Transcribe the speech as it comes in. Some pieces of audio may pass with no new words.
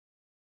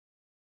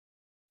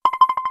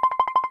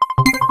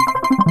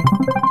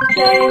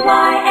Jingles.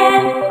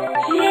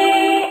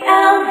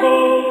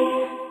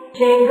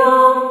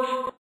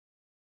 Jingles.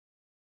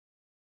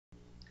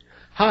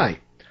 Hi,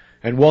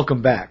 and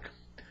welcome back.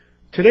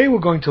 Today we're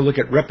going to look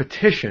at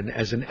repetition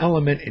as an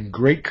element in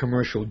great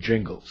commercial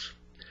jingles.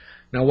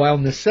 Now, while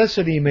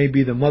necessity may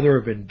be the mother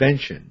of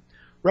invention,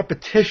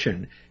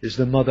 repetition is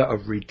the mother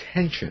of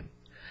retention,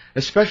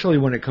 especially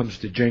when it comes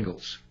to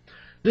jingles.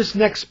 This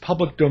next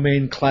public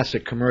domain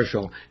classic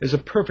commercial is a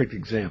perfect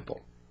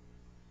example.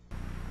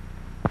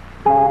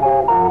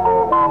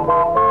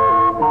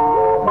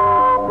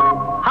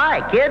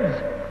 Hi, kids.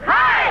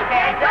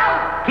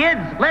 Hi, Kiddo.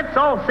 Kids, let's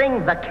all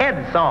sing the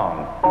Keds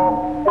song.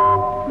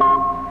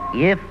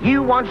 If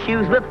you want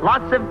shoes with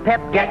lots of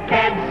pep, Get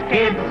Keds,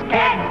 kids,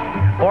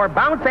 Keds. or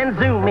bounce and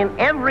zoom in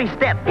every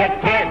step,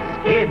 Get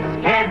Keds, kids,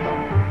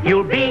 Keds.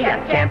 you'll be a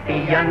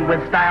champion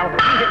with style. You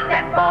hit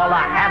that ball a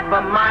half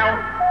a mile.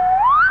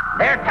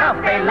 They're tough,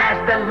 they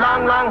last a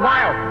long, long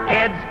while.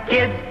 Keds,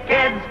 kids,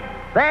 Keds.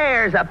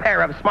 There's a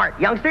pair of smart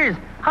youngsters.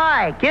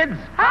 Hi, kids.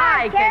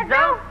 Hi,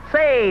 Kiddo.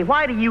 Say,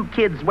 why do you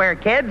kids wear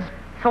Keds?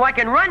 So I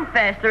can run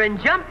faster and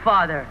jump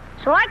farther.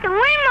 So I can win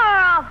more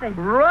often.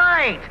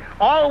 Right.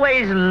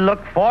 Always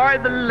look for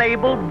the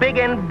label big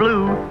and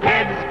blue.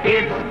 Keds,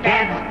 kids,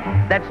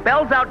 Keds. That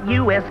spells out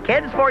U.S.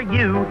 Keds for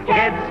you.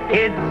 Keds,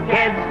 kids,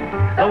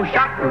 Keds. Those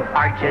shockproof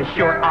arches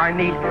sure are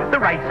neat. The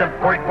right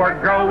support for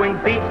growing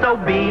feet. So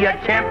be a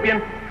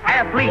champion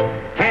athlete.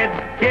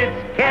 Keds, kids,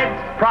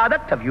 Keds.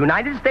 Product of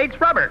United States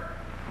Rubber.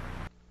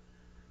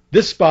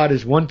 This spot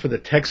is one for the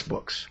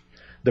textbooks.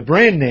 The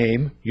brand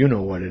name, you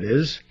know what it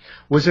is,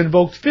 was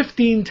invoked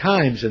 15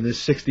 times in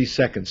this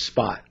 60-second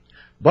spot.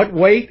 But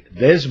wait,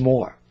 there's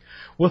more.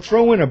 We'll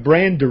throw in a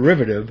brand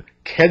derivative,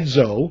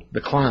 Kedzo,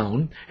 the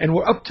clown, and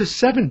we're up to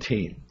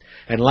 17.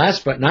 And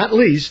last but not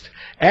least,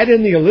 add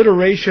in the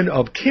alliteration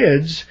of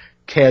kids,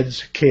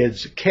 Keds,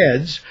 kids,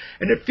 Keds,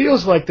 and it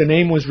feels like the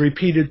name was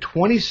repeated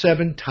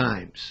 27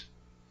 times.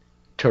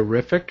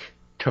 Terrific,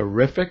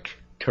 terrific,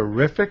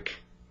 terrific,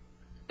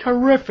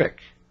 terrific.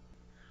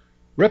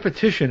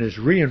 Repetition is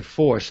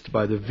reinforced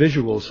by the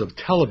visuals of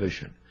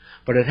television,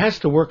 but it has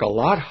to work a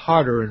lot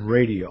harder in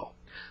radio.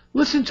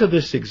 Listen to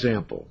this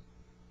example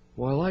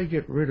while I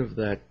get rid of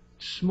that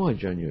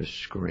smudge on your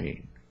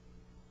screen.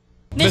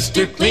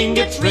 Mr. Clean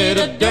gets rid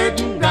of dirt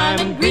and grime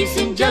and grease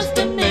in just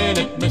a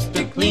minute.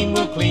 Mr. Clean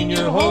will clean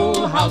your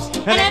whole house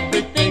and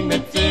everything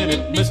that's in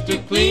it.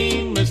 Mr.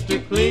 Clean,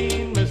 Mr.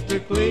 Clean, Mr.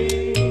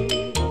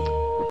 Clean.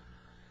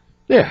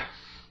 There,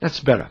 that's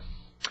better.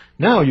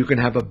 Now you can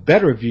have a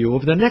better view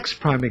of the next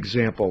prime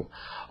example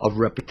of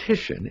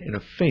repetition in a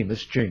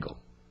famous jingle.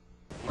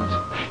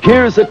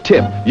 Here's a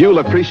tip you'll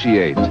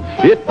appreciate.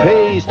 It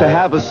pays to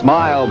have a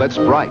smile that's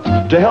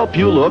bright, to help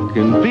you look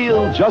and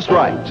feel just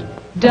right.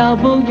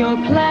 Double your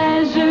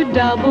pleasure,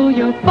 double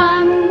your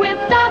fun with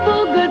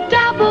double good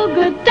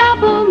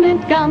double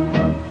mint gum.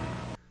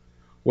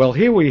 Well,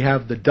 here we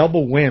have the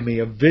double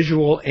whammy of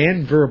visual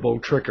and verbal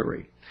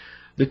trickery.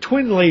 The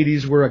twin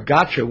ladies were a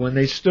gotcha when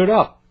they stood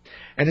up.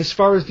 And as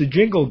far as the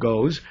jingle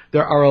goes,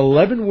 there are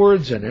 11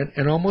 words in it,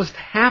 and almost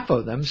half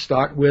of them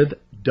start with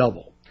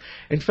double.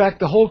 In fact,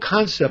 the whole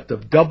concept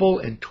of double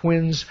and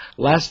twins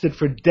lasted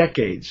for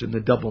decades in the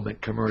Doublemint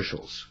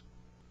commercials.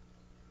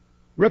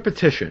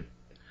 Repetition.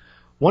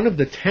 One of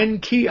the 10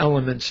 key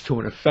elements to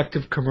an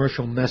effective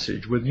commercial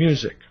message with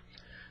music.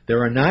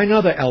 There are 9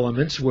 other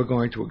elements we're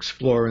going to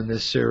explore in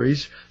this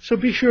series, so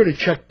be sure to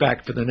check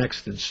back for the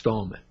next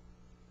installment.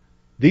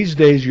 These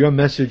days, your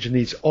message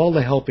needs all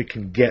the help it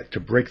can get to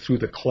break through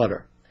the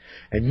clutter.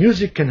 And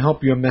music can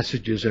help your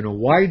messages in a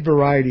wide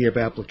variety of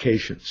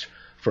applications,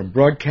 from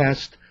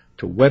broadcast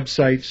to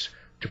websites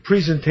to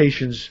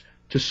presentations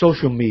to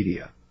social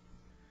media.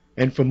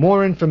 And for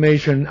more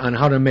information on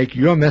how to make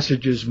your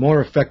messages more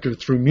effective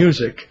through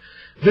music,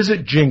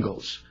 visit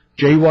Jingles,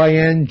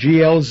 JYNGLZ.com.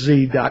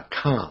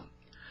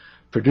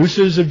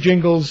 Producers of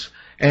Jingles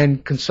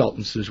and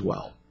consultants as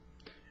well.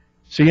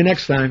 See you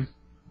next time.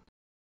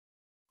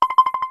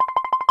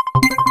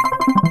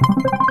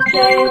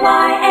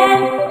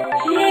 JYN